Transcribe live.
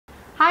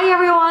Hi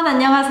everyone,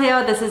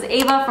 안녕하세요. This is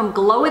Ava from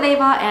Glow with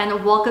Ava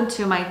and welcome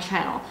to my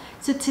channel.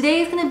 So today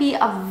is going to be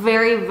a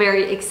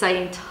very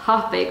exciting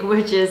topic,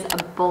 which is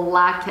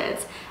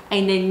blackheads.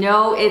 And I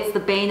know it's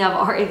the bane of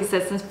our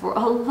existence for a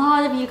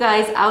lot of you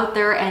guys out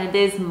there, and it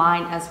is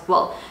mine as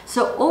well.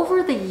 So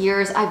over the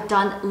years, I've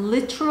done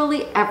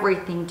literally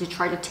everything to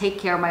try to take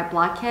care of my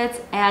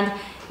blackheads. And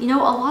you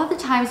know, a lot of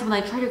the times when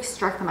I try to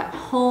extract them at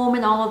home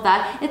and all of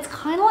that, it's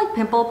kind of like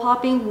pimple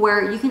popping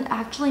where you can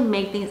actually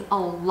make things a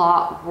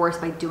lot worse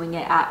by doing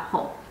it at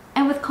home.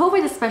 And with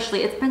COVID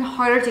especially, it's been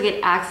harder to get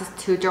access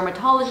to a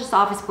dermatologist's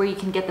office where you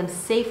can get them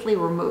safely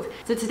removed.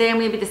 So today I'm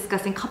going to be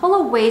discussing a couple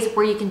of ways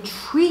where you can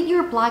treat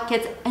your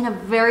blackheads in a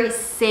very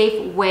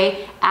safe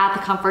way at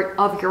the comfort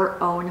of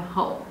your own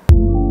home.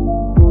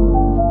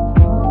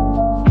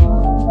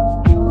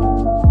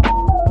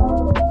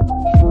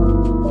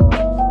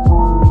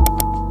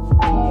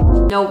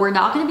 No, we're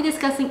not going to be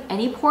discussing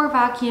any pore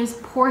vacuums,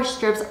 pore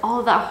strips,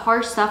 all of that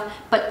harsh stuff,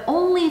 but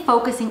only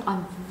focusing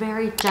on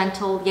very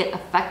gentle yet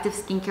effective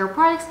skincare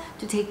products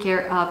to take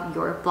care of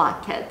your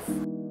blackheads.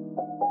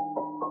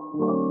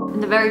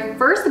 And the very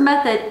first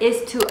method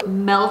is to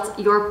melt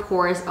your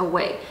pores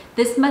away.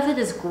 This method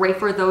is great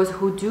for those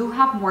who do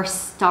have more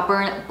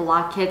stubborn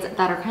blackheads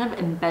that are kind of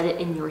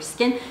embedded in your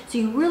skin. So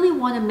you really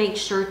want to make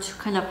sure to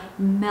kind of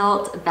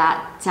melt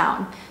that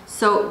down.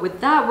 So with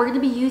that, we're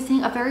going to be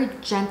using a very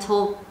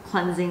gentle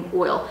cleansing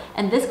oil.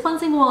 And this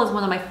cleansing oil is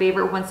one of my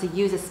favorite ones to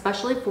use,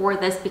 especially for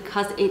this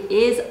because it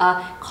is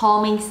a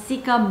calming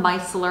Cica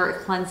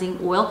Micellar cleansing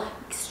oil.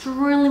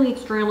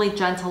 Extremely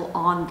gentle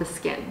on the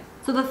skin.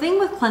 So the thing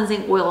with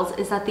cleansing oils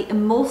is that the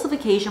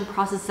emulsification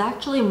process is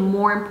actually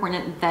more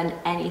important than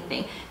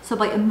anything. So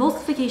by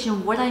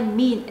emulsification, what I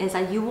mean is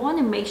that you want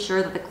to make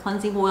sure that the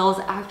cleansing oil is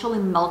actually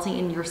melting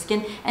in your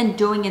skin and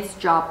doing its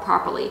job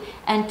properly.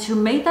 And to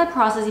make that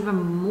process even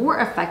more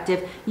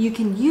effective, you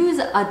can use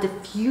a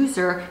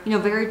diffuser,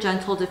 very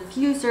gentle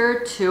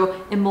diffuser to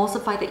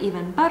emulsify that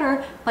even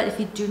better. But if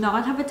you do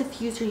not have a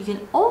diffuser, you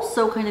can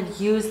also kind of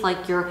use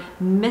like your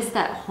mist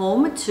at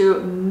home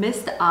to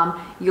mist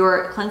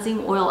your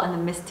cleansing oil and the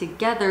mist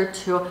together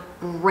to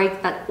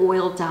break that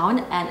oil down,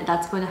 and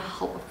that's going to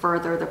help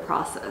further the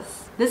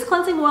process. This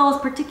cleansing oil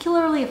is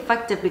particularly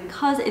effective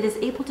because it is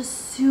able to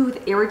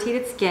soothe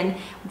irritated skin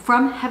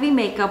from heavy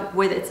makeup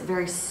with its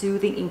very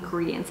soothing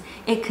ingredients.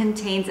 It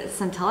contains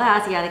Centella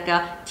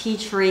asiatica, tea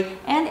tree,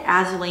 and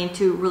azulene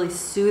to really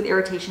soothe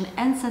irritation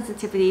and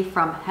sensitivity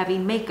from heavy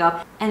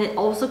makeup. And it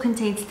also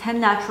contains 10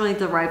 naturally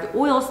derived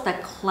oils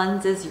that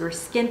cleanses your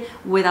skin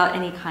without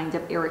any kind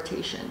of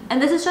irritation.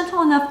 And this is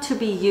gentle enough to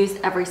be used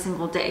every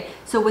single day.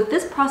 So with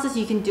this process,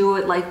 you can do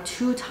it like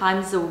 2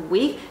 times a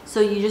week.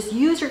 So you just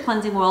use your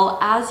cleansing oil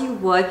as you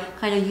would,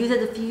 kind of use a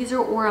diffuser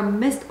or a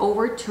mist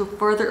over to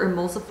further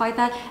emulsify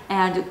that,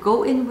 and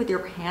go in with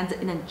your hands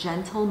in a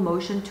gentle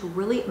motion to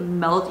really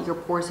melt your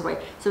pores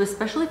away. So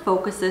especially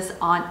focuses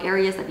on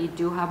areas that you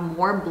do have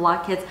more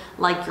blackheads,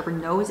 like your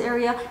nose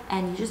area,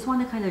 and you just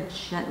want to kind of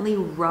gently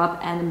rub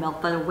and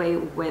melt that away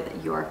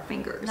with your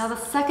fingers. Now the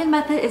second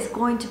method is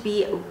going to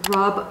be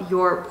rub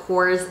your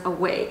pores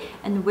away.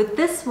 And with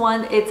this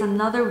one, it's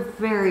another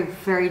very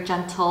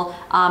gentle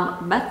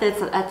method.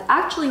 So that's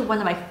actually one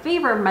of my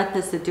favorite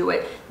methods to do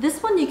it.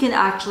 This one you can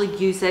actually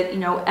use it,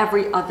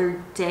 every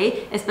other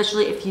day,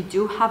 especially if you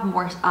do have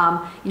more,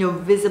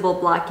 visible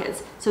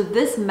blackheads. So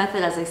this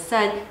method, as I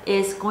said,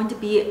 is going to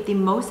be the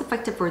most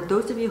effective for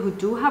those of you who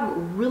do have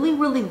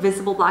really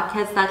visible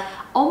blackheads that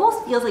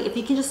almost feels like if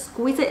you can just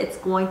squeeze it, it's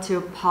going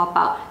to pop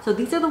out. So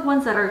these are the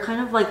ones that are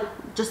kind of like,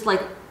 just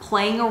like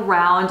playing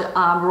around,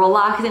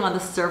 relaxing on the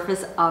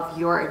surface of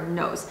your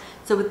nose.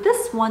 So with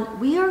this one,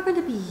 we are going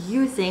to be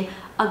using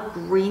a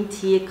green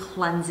tea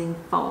cleansing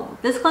foam.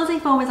 This cleansing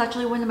foam is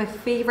actually one of my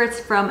favorites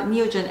from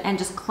Neogen and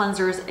just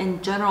cleansers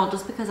in general,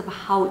 just because of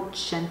how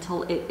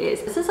gentle it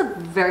is. This is a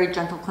very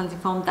gentle cleansing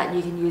foam that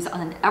you can use on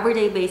an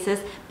everyday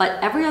basis, but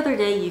every other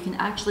day you can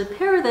actually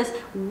pair this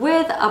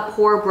with a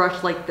pore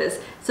brush like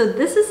this. So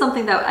this is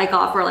something that I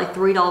got for like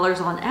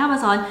 $3 on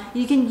Amazon.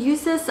 You can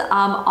use this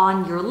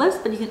on your lips,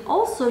 but you can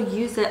also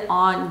use it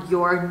on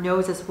your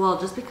nose as well,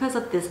 just because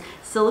of this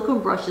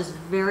silicone brush is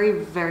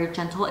very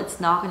gentle. It's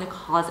not going to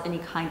cause any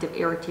kind of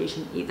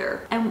irritation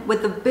either. And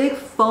with the big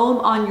foam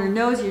on your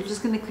nose, you're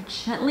just going to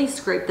gently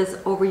scrape this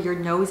over your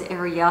nose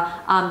area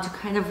to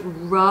kind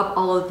of rub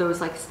all of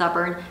those like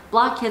stubborn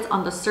blackheads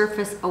on the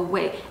surface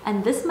away.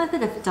 And this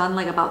method, if done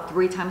like about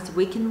 3 times a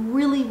week, can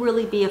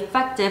really be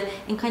effective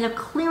in kind of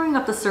clearing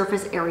up the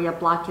surface area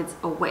blackheads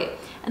away.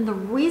 And the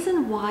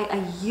reason why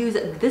I use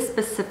this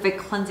specific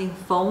cleansing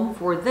foam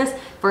for this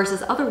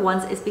versus other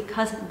ones is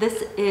because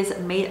this is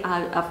made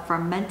out of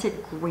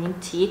fermented green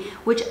tea,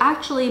 which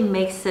actually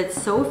makes it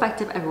so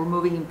effective at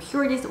removing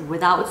impurities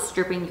without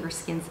stripping your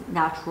skin's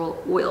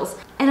natural oils.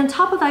 And on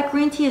top of that,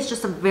 green tea is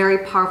just a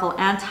very powerful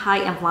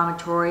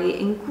anti-inflammatory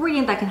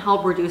ingredient that can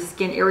help reduce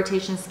skin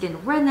irritation, skin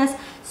redness,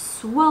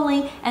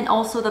 swelling, and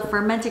also the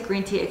fermented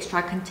green tea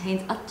extract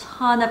contains a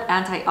ton of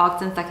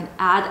antioxidants that can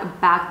add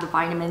back the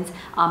vitamins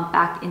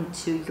back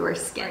into your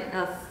skin.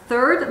 The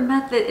third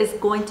method is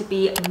going to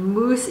be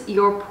mousse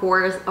your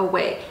pores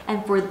away.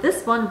 And for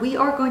this one, we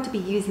are going to be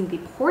using the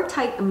Pore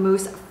Tight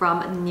Mousse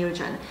from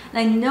Neogen. And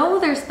I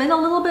know there's been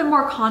a little bit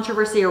more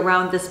controversy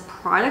around this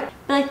product,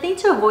 but I think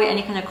to avoid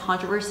any kind of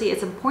controversy,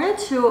 it's important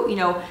to,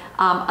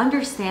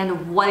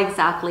 understand what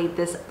exactly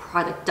this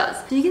product does.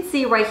 So you can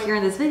see right here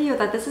in this video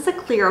that this is a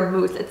clear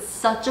mousse. It's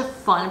such a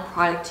fun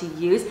product to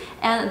use,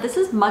 and this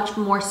is much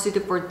more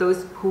suited for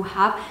those who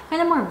have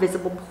kind of more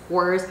visible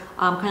pores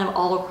kind of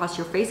all across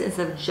your face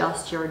instead of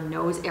just your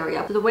nose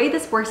area. So the way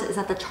this works is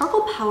that the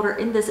charcoal powder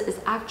in this is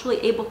actually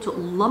able to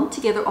lump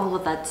together all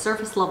of that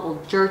surface level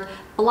dirt,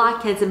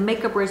 blackheads, and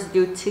makeup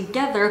residue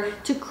together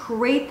to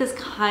create this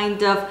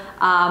kind of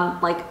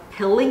like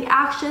pilling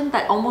action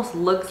that almost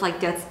looks like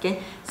dead skin,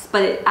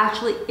 but it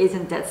actually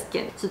isn't dead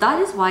skin. So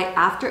that is why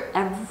after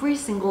every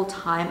single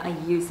time I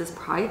use this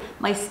product,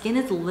 my skin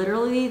is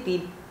literally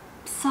the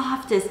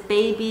softest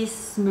baby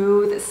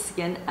smooth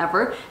skin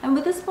ever. And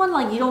with this one,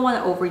 like, you don't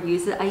want to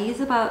overuse it. I use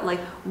about like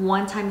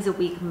 1 time a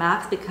week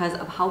max because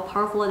of how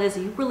powerful it is.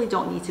 You really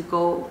don't need to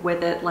go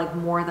with it like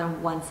more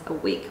than once a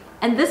week.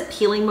 And this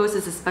peeling mousse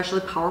is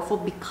especially powerful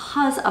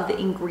because of the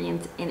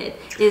ingredients in it.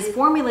 It is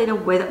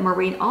formulated with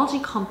marine algae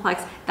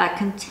complex that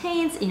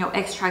contains,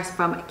 extracts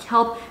from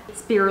kelp,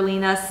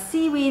 spirulina,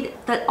 seaweed,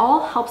 that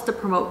all helps to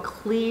promote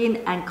clean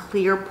and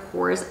clear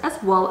pores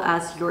as well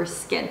as your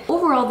skin.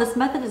 Overall, this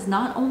method is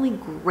not only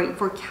great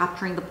for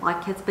capturing the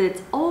blackheads, but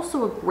it's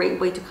also a great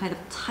way to kind of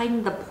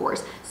tighten the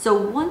pores. So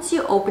once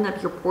you open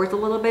up your pores a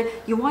little bit,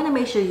 you want to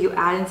make sure you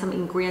add in some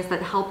ingredients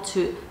that help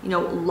to,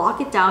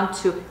 lock it down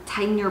to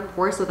tighten your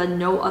pores so that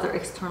no other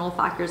external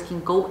factors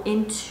can go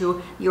into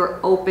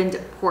your opened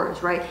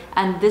pores, right?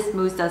 And this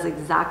mousse does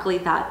exactly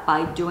that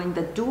by doing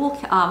the dual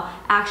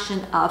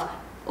action of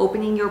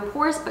opening your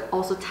pores but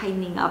also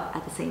tightening up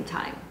at the same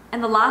time.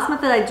 And the last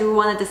method I do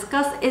want to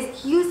discuss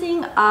is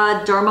using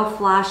a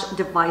Dermaflash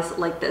device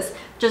like this.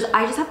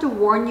 I just have to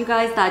warn you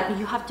guys that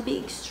you have to be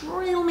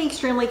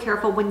extremely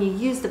careful when you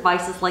use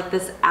devices like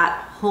this at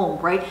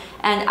home, right?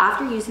 And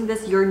after using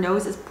this, your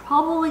nose is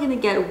probably going to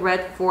get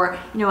red for,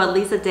 at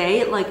least a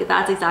day. Like,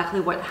 that's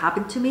exactly what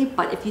happened to me.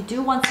 But if you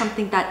do want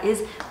something that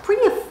is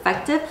pretty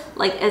effective,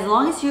 like as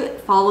long as you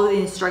follow the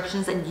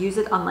instructions and use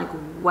it on like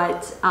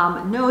wet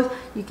nose,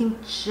 you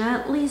can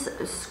gently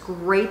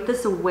scrape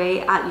this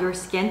away at your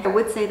skin. I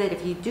would say that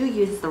if you do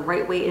use this the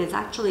right way, it is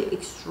actually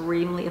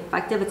extremely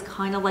effective. It's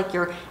kind of like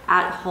your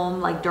at-home,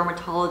 like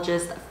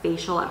dermatologist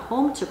facial at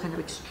home to kind of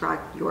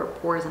extract your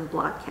pores and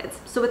blackheads.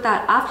 So with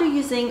that, after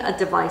using a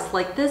device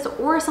like this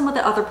or some of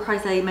the other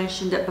products that I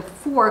mentioned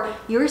before,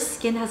 your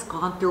skin has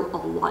gone through a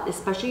lot,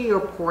 especially your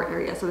pore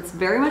area. So it's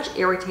very much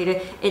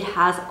irritated. It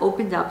has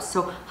opened up.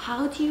 So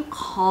how do you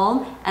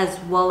calm as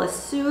well as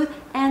soothe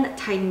and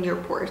tighten your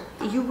pores?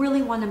 You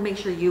really want to make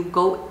sure you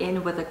go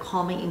in with a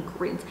calming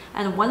ingredient.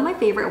 And one of my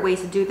favorite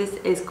ways to do this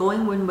is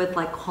going in with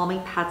like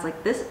calming pads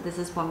like this. This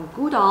is from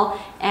Goodal,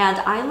 and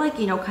I like,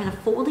 kind of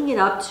folding it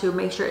up to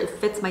make sure it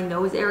fits my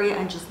nose area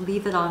and just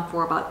leave it on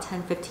for about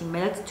 10-15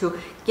 minutes to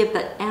give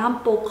that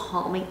ample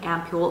calming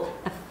ampule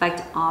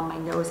effect on my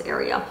nose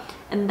area.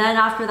 And then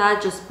after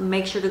that, just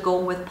make sure to go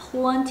in with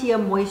plenty of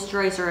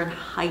moisturizer and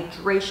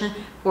hydration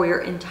for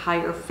your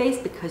entire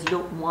face because you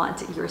don't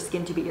want your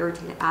skin to be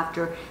irritated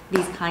after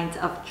these kinds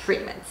of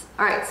treatments.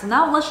 All right, so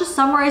now let's just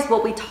summarize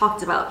what we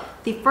talked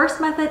about. The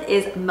first method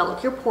is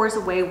melt your pores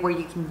away, where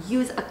you can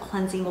use a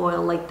cleansing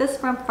oil like this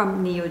from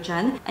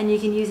Neogen, and you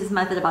can use this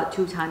method about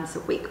 2 times a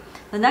week.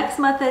 The next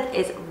method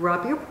is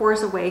rub your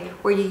pores away,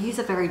 where you use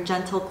a very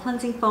gentle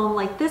cleansing foam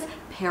like this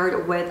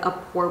paired with a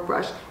pore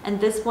brush, and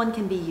this one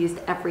can be used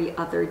every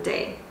other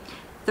day.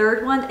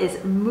 Third one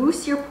is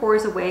mousse your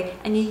pores away,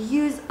 and you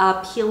use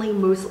a peeling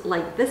mousse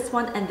like this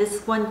one, and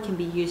this one can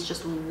be used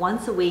just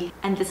once a week,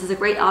 and this is a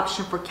great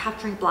option for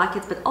capturing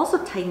blackheads but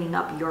also tightening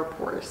up your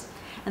pores.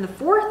 And the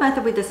fourth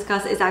method we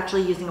discussed is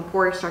actually using a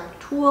pore extractor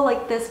tool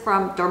like this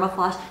from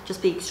Dermaflash.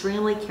 Just be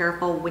extremely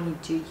careful when you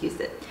do use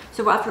it.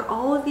 So after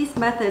all of these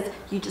methods,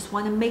 you just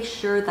want to make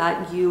sure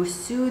that you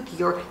soothe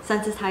your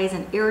sensitized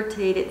and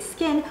irritated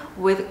skin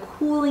with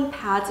cooling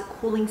pads,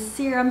 cooling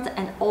serums,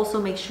 and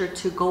also make sure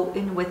to go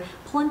in with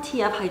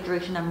plenty of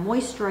hydration and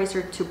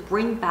moisturizer to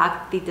bring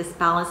back the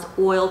disbalanced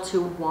oil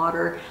to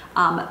water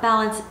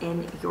balance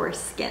in your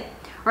skin.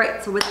 All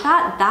right, so with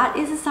that, that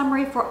is a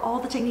summary for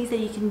all the techniques that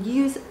you can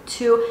use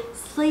to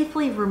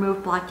safely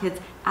remove blackheads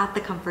at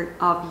the comfort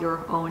of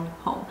your own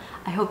home.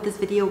 I hope this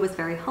video was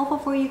very helpful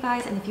for you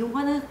guys, and if you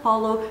want to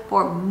follow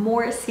for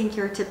more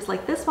skincare tips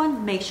like this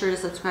one, make sure to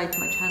subscribe to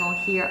my channel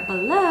here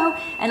below,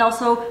 and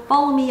also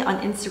follow me on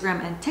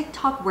Instagram and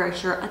TikTok, where I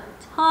share a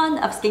ton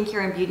of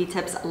skincare and beauty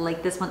tips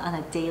like this one on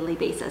a daily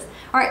basis.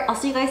 All right, I'll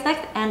see you guys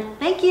next, and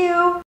thank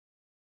you!